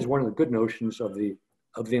 That is one of the good notions of the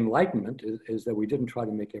Enlightenment, is that we didn't try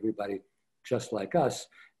to make everybody just like us.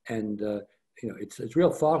 And you know, it's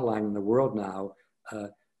real thought line in the world now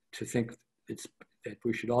to think that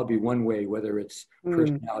we should all be one way, whether it's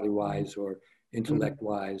personality-wise or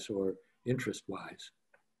intellect-wise or interest-wise.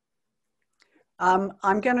 I'm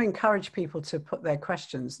going to encourage people to put their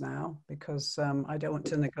questions now, because I don't want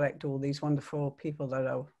to neglect all these wonderful people that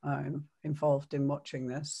are involved in watching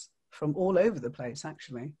this from all over the place,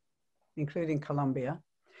 actually, including Colombia.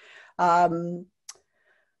 But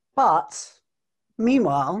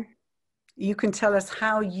meanwhile, you can tell us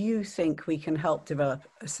how you think we can help develop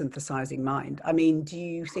a synthesizing mind. I mean, do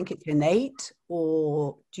you think it's innate,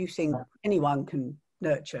 or do you think anyone can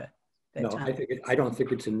nurture their talent? I don't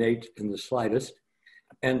think it's innate in the slightest.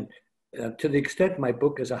 And to the extent my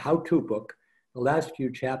book is a how-to book, the last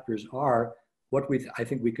few chapters are what I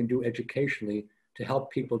think we can do educationally to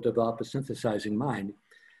help people develop a synthesizing mind.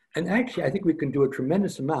 And actually, I think we can do a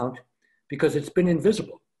tremendous amount because it's been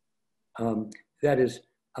invisible. That is,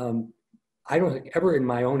 I don't think ever in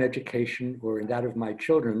my own education or in that of my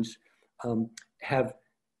children's have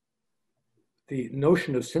the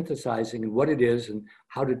notion of synthesizing and what it is and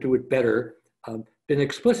how to do it better been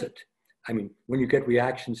explicit. I mean, when you get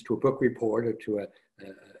reactions to a book report or to a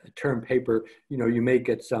term paper, you know, you may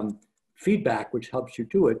get some feedback which helps you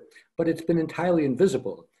do it, but it's been entirely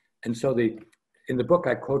invisible. And so in the book,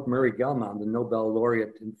 I quote Murray Gell-Mann, the Nobel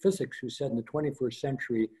laureate in physics, who said in the 21st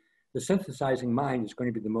century, the synthesizing mind is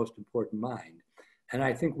going to be the most important mind. And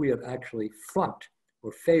I think we have actually flunked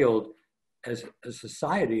or failed as a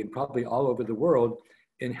society, and probably all over the world,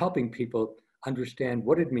 in helping people understand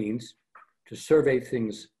what it means to survey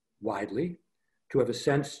things widely, to have a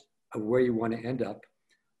sense of where you want to end up,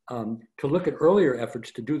 to look at earlier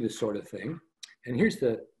efforts to do this sort of thing. And here's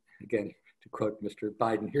again, to quote Mr.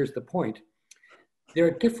 Biden, here's the point. There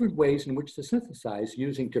are different ways in which to synthesize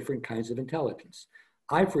using different kinds of intelligence.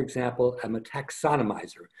 I, for example, am a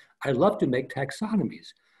taxonomizer. I love to make taxonomies,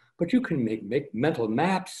 but you can make mental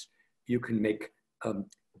maps, you can make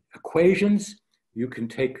equations, you can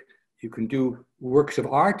do works of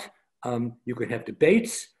art, you can have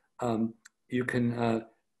debates, you can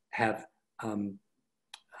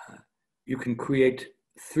you can create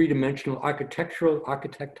three-dimensional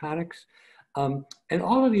architectonics. And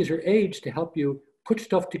all of these are aids to help you put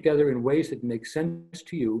stuff together in ways that make sense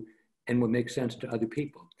to you and will make sense to other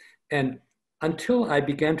people. And until I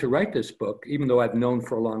began to write this book, even though I've known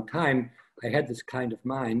for a long time, I had this kind of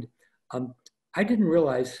mind, I didn't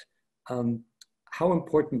realize how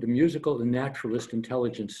important the musical and naturalist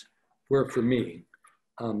intelligence were for me.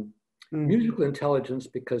 Musical intelligence,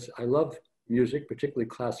 because I love music, particularly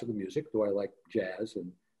classical music, though I like jazz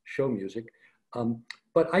and show music.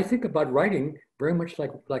 But I think about writing very much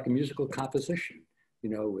like a musical composition, you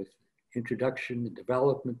know, with introduction and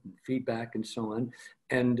development and feedback and so on.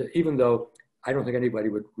 And even though I don't think anybody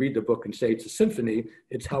would read the book and say it's a symphony,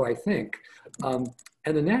 it's how I think. And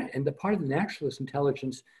the part of the naturalist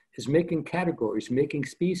intelligence is making categories, making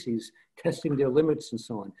species, testing their limits and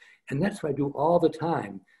so on. And that's what I do all the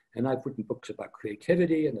time. And I've written books about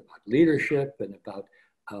creativity and about leadership and about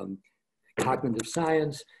cognitive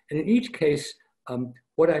science. And in each case,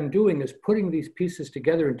 what I'm doing is putting these pieces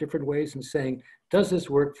together in different ways and saying, does this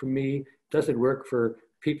work for me? Does it work for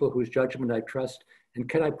people whose judgment I trust? And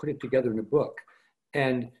can I put it together in a book?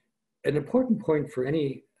 And an important point for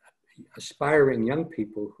any aspiring young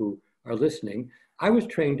people who are listening, I was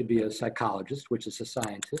trained to be a psychologist, which is a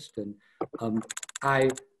scientist. And I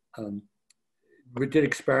did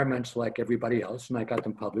experiments like everybody else, and I got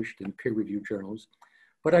them published in peer-reviewed journals.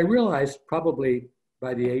 But I realized probably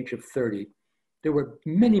by the age of 30, there were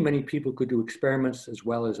many, many people who could do experiments as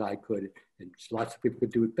well as I could, and lots of people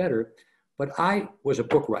could do it better. But I was a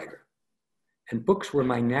book writer, and books were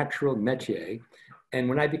my natural métier. And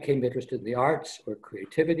when I became interested in the arts or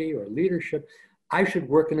creativity or leadership, I should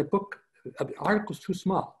work in a book. An article's too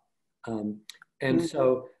small.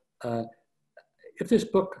 So if this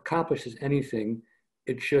book accomplishes anything,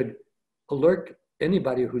 it should alert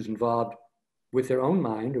anybody who's involved with their own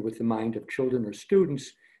mind or with the mind of children or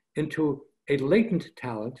students into a latent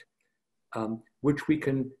talent, which we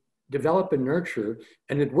can develop and nurture.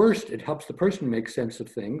 And at worst, it helps the person make sense of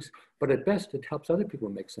things, but at best, it helps other people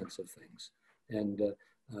make sense of things. And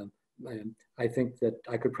I think that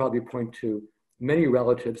I could probably point to many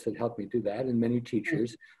relatives that helped me do that and many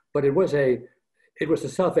teachers, but it was a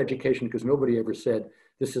self-education because nobody ever said,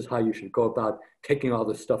 this is how you should go about taking all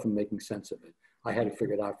this stuff and making sense of it. I had to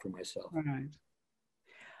figure it out for myself. Right.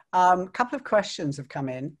 A couple of questions have come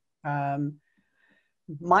in.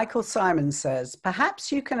 Michael Simon says,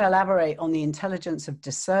 perhaps you can elaborate on the intelligence of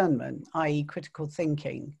discernment, i.e. critical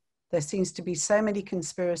thinking. There seems to be so many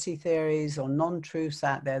conspiracy theories or non-truths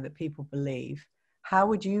out there that people believe. How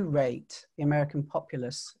would you rate the American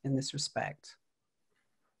populace in this respect?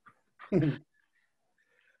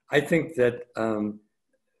 I think that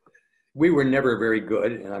we were never very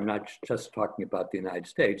good, and I'm not just talking about the United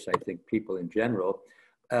States, I think people in general.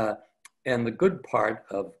 And the good part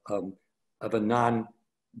of a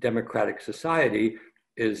non-democratic society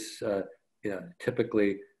is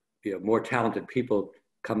typically more talented people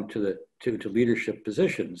come to leadership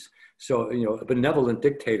positions. So a benevolent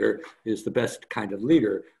dictator is the best kind of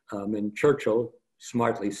leader. And Churchill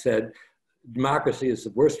smartly said, democracy is the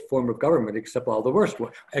worst form of government except all the worst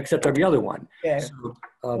one, except every other one. Yeah. So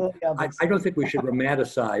I don't think we should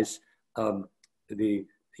romanticize the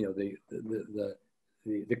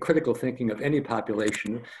critical thinking of any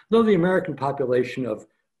population, though the American population of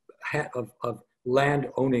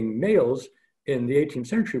land-owning males in the 18th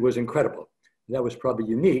century was incredible. That was probably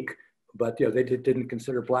unique, but they didn't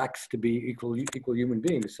consider blacks to be equal human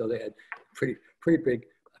beings, so they had pretty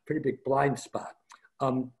big blind spot.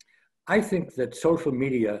 I think that social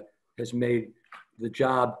media has made the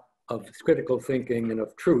job of critical thinking and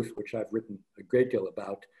of truth, which I've written a great deal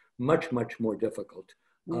about, much more difficult.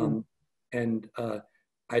 And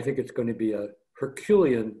I think it's going to be a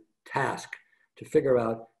Herculean task to figure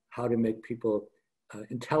out how to make people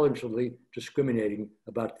intelligently discriminating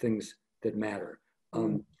about things that matter.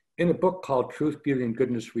 In a book called Truth, Beauty, and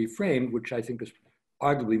Goodness Reframed, which I think is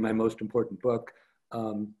arguably my most important book,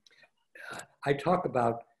 I talk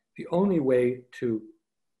about the only way to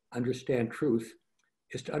understand truth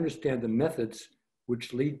is to understand the methods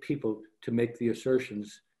which lead people to make the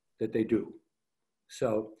assertions that they do.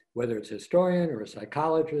 So whether it's a historian or a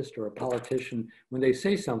psychologist or a politician, when they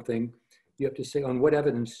say something, you have to say, on what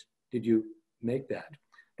evidence did you make that?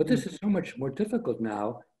 But this is so much more difficult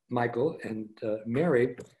now, Michael and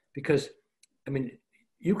Mary, because, I mean,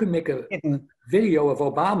 you can make a video of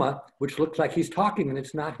Obama, which looks like he's talking and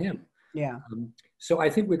it's not him. Yeah. So I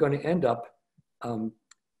think we're going to end up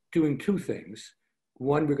doing two things.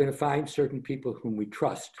 One, we're going to find certain people whom we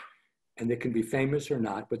trust, and they can be famous or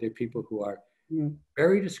not, but they're people who are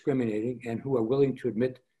very discriminating and who are willing to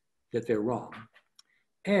admit that they're wrong.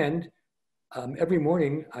 And every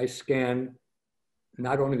morning I scan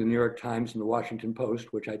not only the New York Times and the Washington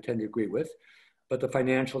Post, which I tend to agree with, but the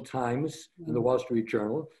Financial Times and the Wall Street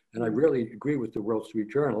Journal. And I rarely agree with the Wall Street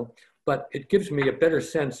Journal, but it gives me a better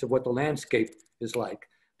sense of what the landscape is like.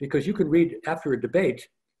 Because you can read, after a debate,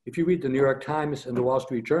 if you read the New York Times and the Wall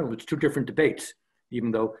Street Journal, it's two different debates,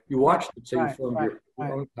 even though you watched it, so you formed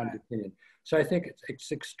your own kind of opinion. So I think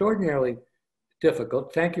it's extraordinarily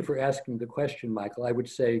difficult. Thank you for asking the question, Michael. I would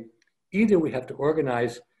say either we have to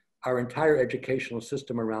organize our entire educational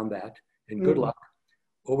system around that, and good luck,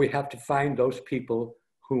 or we have to find those people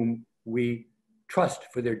whom we trust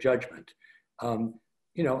for their judgment.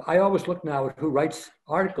 I always look now at who writes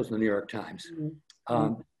articles in the New York Times.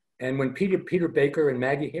 And when Peter Baker and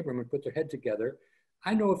Maggie Haberman put their head together,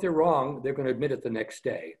 I know if they're wrong, they're going to admit it the next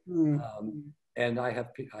day. And I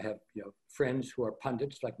have friends who are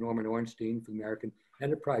pundits like Norman Ornstein from the American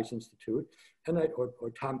Enterprise Institute, and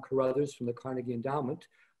or Tom Carruthers from the Carnegie Endowment,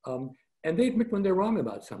 and they admit when they're wrong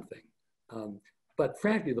about something. But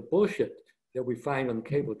frankly, the bullshit that we find on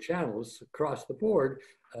cable channels across the board,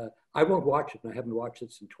 I won't watch it, and I haven't watched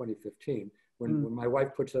it since 2015. When my wife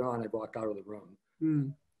puts it on, I walk out of the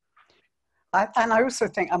room. And I also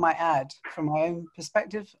think, I might add, from my own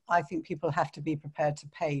perspective, I think people have to be prepared to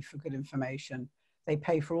pay for good information. They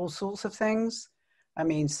pay for all sorts of things. I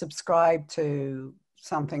mean, subscribe to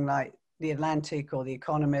something like The Atlantic or The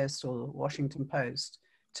Economist or The Washington Post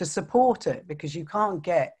to support it, because you can't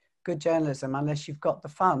get good journalism unless you've got the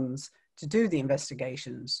funds to do the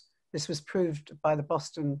investigations. This was proved by the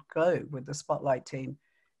Boston Globe with the Spotlight team.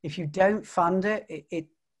 If you don't fund it,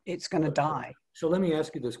 it's going to die. So let me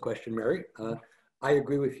ask you this question, Mary. I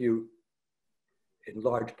agree with you in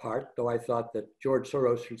large part, though I thought that George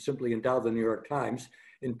Soros should simply endow the New York Times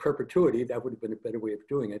in perpetuity. That would have been a better way of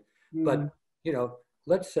doing it. But,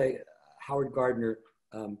 let's say Howard Gardner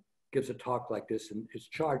gives a talk like this and is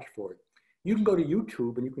charged for it. You can go to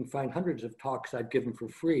YouTube and you can find hundreds of talks I've given for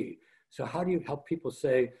free. So how do you help people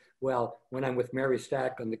say, well, when I'm with Mary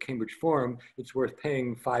Stack on the Cambridge Forum, it's worth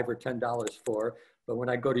paying $5 or $10 for, but when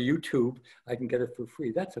I go to YouTube, I can get it for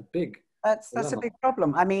free? That's a big That's a big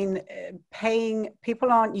problem. I mean,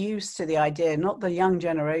 people aren't used to the idea, not the young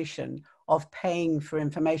generation, of paying for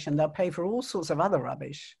information. They'll pay for all sorts of other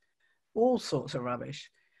rubbish, all sorts of rubbish.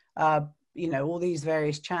 you know, all these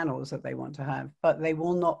various channels that they want to have, but they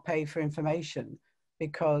will not pay for information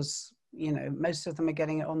because, you know, most of them are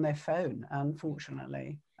getting it on their phone,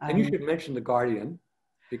 unfortunately. And you should mention The Guardian,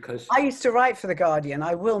 because I used to write for The Guardian.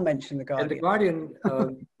 I will mention The and Guardian. The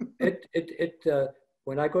Guardian,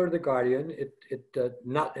 when I go to The Guardian, it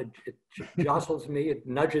jostles me, it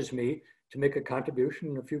nudges me to make a contribution,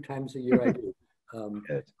 and a few times a year I do.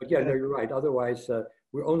 But yeah, no, you're right. Otherwise,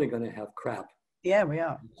 we're only going to have crap. Yeah, we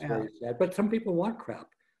are. It's very sad. But some people want crap.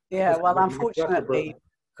 Yeah, well, unfortunately,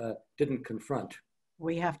 didn't confront.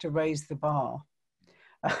 We have to raise the bar.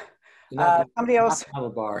 Somebody else. On the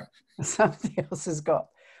bar. Somebody else has got.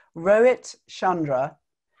 Rohit Chandra,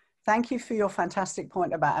 thank you for your fantastic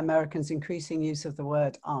point about Americans' increasing use of the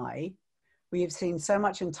word I. We have seen so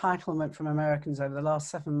much entitlement from Americans over the last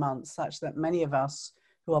 7 months, such that many of us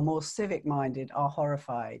who are more civic-minded are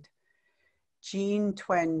horrified. Jean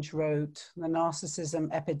Twenge wrote, "The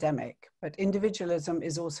narcissism epidemic, but individualism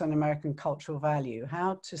is also an American cultural value.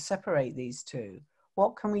 How to separate these two?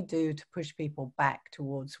 What can we do to push people back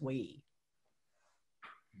towards we?"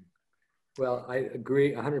 Well, I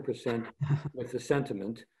agree 100% with the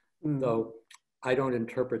sentiment, though I don't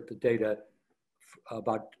interpret the data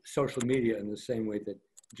about social media in the same way that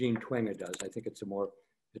Jean Twenge does. I think it's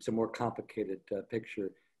a more complicated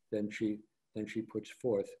picture than she puts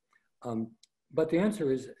forth. But the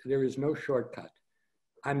answer is there is no shortcut.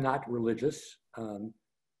 I'm not religious.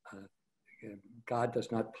 God does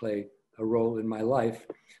not play a role in my life,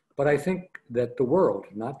 but I think that the world,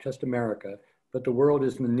 not just America, but the world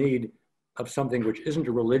is in the need of something which isn't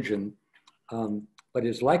a religion, but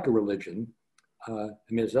is like a religion. I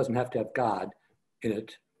mean, it doesn't have to have God in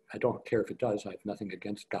it. I don't care if it does. I have nothing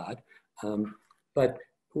against God. But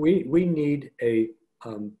we need a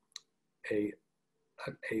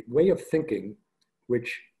way of thinking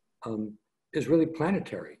which is really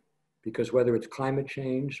planetary, because whether it's climate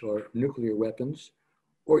change or nuclear weapons,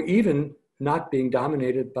 or even not being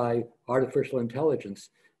dominated by artificial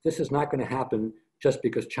intelligence, this is not going to happen just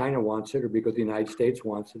because China wants it, or because the United States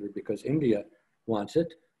wants it, or because India wants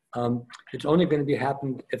it. It's only going to be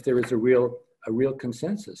happen if there is a real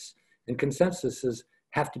consensus. And consensuses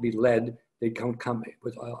have to be led. They don't come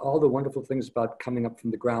with all the wonderful things about coming up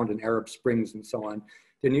from the ground in Arab Springs and so on.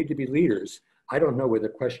 There need to be leaders. I don't know where the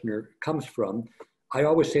questioner comes from. I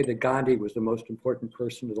always say that Gandhi was the most important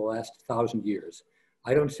person of the last 1,000 years.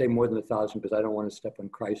 I don't say more than 1,000 because I don't want to step on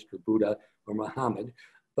Christ or Buddha or Muhammad.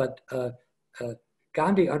 But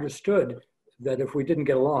Gandhi understood that if we didn't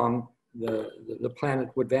get along, the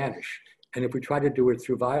planet would vanish. And if we tried to do it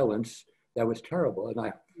through violence, that was terrible. And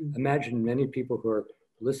I imagine many people who are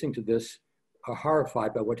listening to this are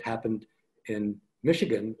horrified by what happened in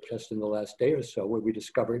Michigan just in the last day or so, where we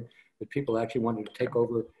discovered that people actually wanted to take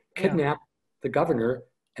over, kidnap the governor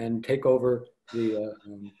and take over the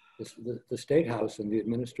state house and the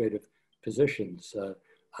administrative positions.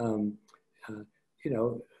 You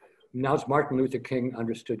know, now Martin Luther King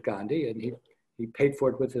understood Gandhi, and he paid for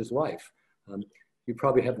it with his life. You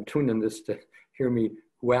probably haven't tuned in this to hear me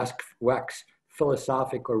wax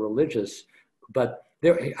philosophic or religious, but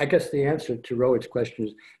I guess the answer to Rohit's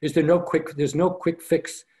question is there's no quick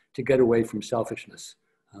fix to get away from selfishness.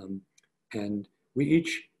 And we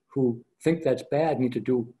each who think that's bad need to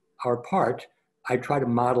do our part. I try to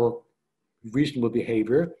model reasonable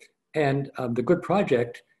behavior, and the Good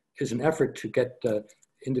Project is an effort to get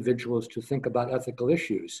individuals to think about ethical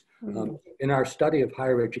issues. In our study of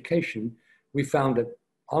higher education, we found that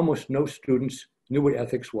almost no students knew what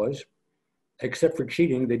ethics was. Except for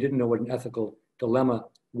cheating, they didn't know what an ethical dilemma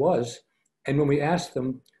was. And when we asked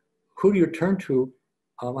them, who do you turn to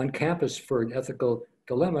on campus for an ethical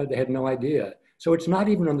dilemma, they had no idea. So it's not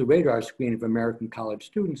even on the radar screen of American college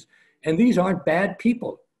students. And these aren't bad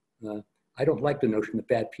people. I don't like the notion of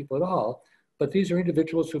bad people at all, but these are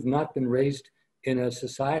individuals who've not been raised in a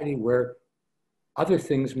society where other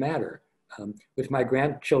things matter. With my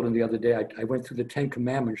grandchildren the other day, I went through the 10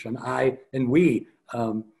 Commandments on I and we.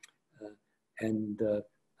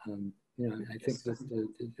 You know, I think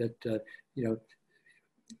that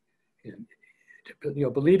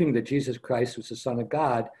believing that Jesus Christ was the Son of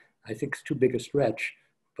God, I think is too big a stretch.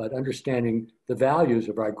 But understanding the values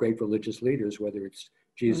of our great religious leaders, whether it's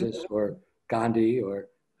Jesus or Gandhi or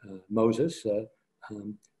Moses,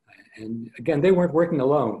 and again, they weren't working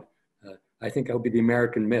alone. I think that would be the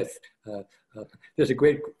American myth. There's a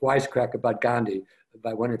great wisecrack about Gandhi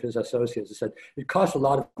by one of his associates who said, it costs a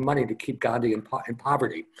lot of money to keep Gandhi in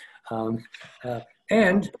poverty. I've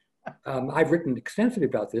written extensively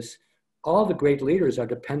about this. All the great leaders are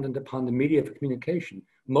dependent upon the media for communication.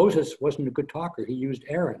 Moses wasn't a good talker. He used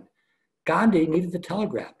Aaron. Gandhi needed the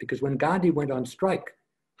telegraph because when Gandhi went on strike,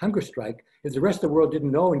 hunger strike, if the rest of the world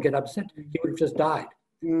didn't know and get upset, he would have just died.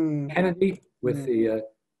 Kennedy with the,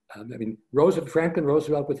 Franklin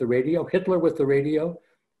Roosevelt with the radio, Hitler with the radio,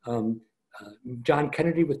 John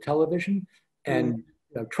Kennedy with television, and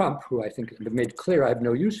Trump, who I think made clear I have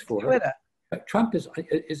no use for. Twitter. Trump is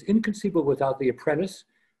inconceivable without The Apprentice,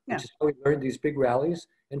 which is how he learned these big rallies,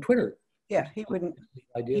 and Twitter. Yeah, he wouldn't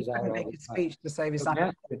make a speech to save his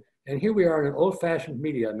life. And here we are in an old-fashioned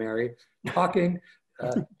media, Mary, talking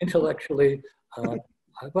intellectually,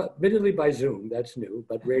 but admittedly by Zoom, that's new,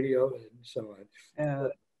 but radio and so on.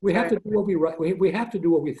 We have to do what we have to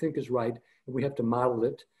do what we think is right, and we have to model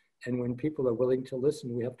it. And when people are willing to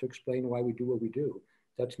listen, we have to explain why we do what we do.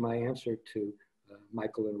 That's my answer to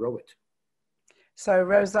Michael and Rowett. So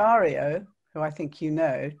Rosario, who I think you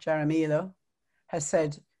know, Jaramillo, has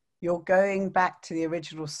said, "You're going back to the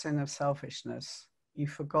original sin of selfishness. You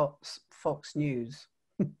forgot Fox News."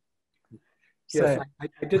 Yes,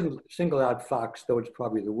 I didn't single out Fox, though it's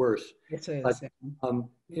probably the worst. It is. But,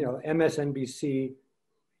 MSNBC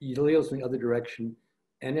leans in the other direction.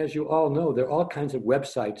 And as you all know, there are all kinds of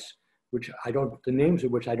websites, the names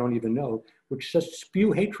of which I don't even know, which just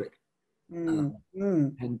spew hatred.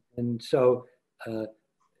 And so,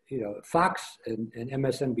 Fox and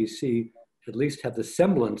MSNBC at least have the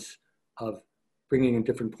semblance of bringing in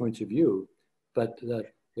different points of view, but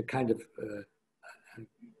the kind of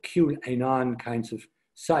QAnon kinds of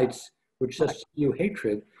sites which just spew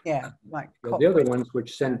hatred. Yeah, like the other ones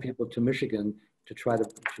which send people to Michigan to try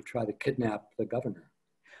to kidnap the governor.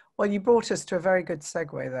 Well, you brought us to a very good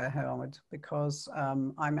segue there, Howard, because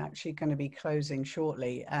I'm actually going to be closing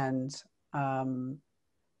shortly, and our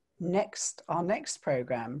next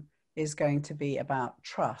program is going to be about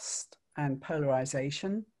trust and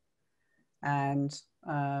polarization, and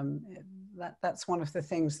that's one of the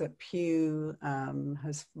things that Pew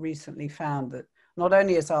has recently found, that not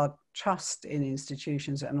only is our trust in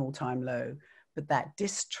institutions at an all-time low, but that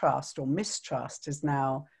distrust or mistrust is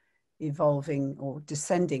now evolving or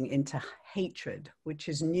descending into hatred, which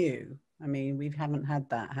is new. I mean, we haven't had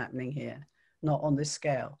that happening here, not on this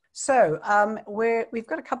scale. So we've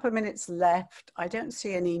got a couple of minutes left. I don't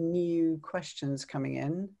see any new questions coming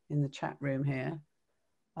in the chat room here.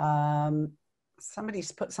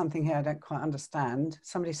 Somebody's put something here I don't quite understand.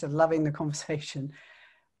 Somebody said, loving the conversation.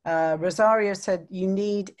 Rosario said, you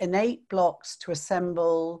need innate blocks to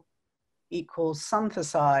assemble equals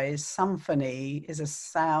synthesize. Symphony is a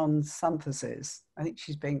sound synthesis. I think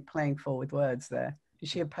she's playing forward words there. Is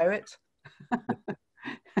she a poet?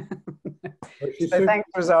 So thanks,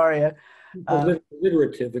 Rosario.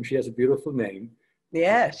 Alliterative, and she has a beautiful name.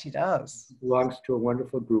 Yeah, she does. She belongs to a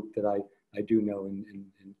wonderful group that I do know in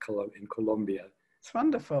Colombia. It's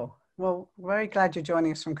wonderful. Well, very glad you're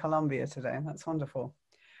joining us from Colombia today. That's wonderful.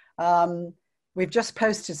 We've just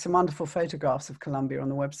posted some wonderful photographs of Colombia on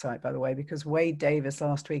the website, by the way, because Wade Davis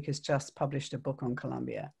last week has just published a book on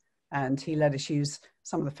Colombia, and he let us use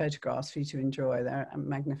some of the photographs for you to enjoy. They're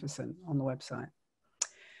magnificent on the website.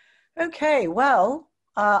 Okay, well,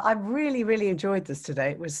 I've really, really enjoyed this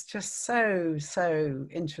today. It was just so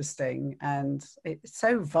interesting, and it's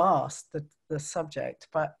so vast, the subject,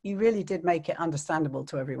 but you really did make it understandable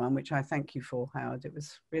to everyone, which I thank you for, Howard. It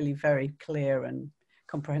was really very clear and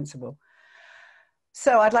comprehensible.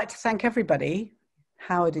 So I'd like to thank everybody,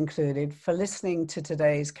 Howard included, for listening to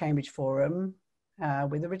today's Cambridge Forum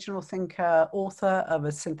with original thinker, author of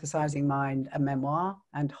A Synthesizing Mind, a memoir,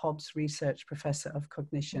 and Hobbs Research Professor of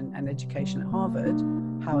Cognition and Education at Harvard,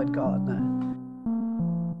 Howard Gardner.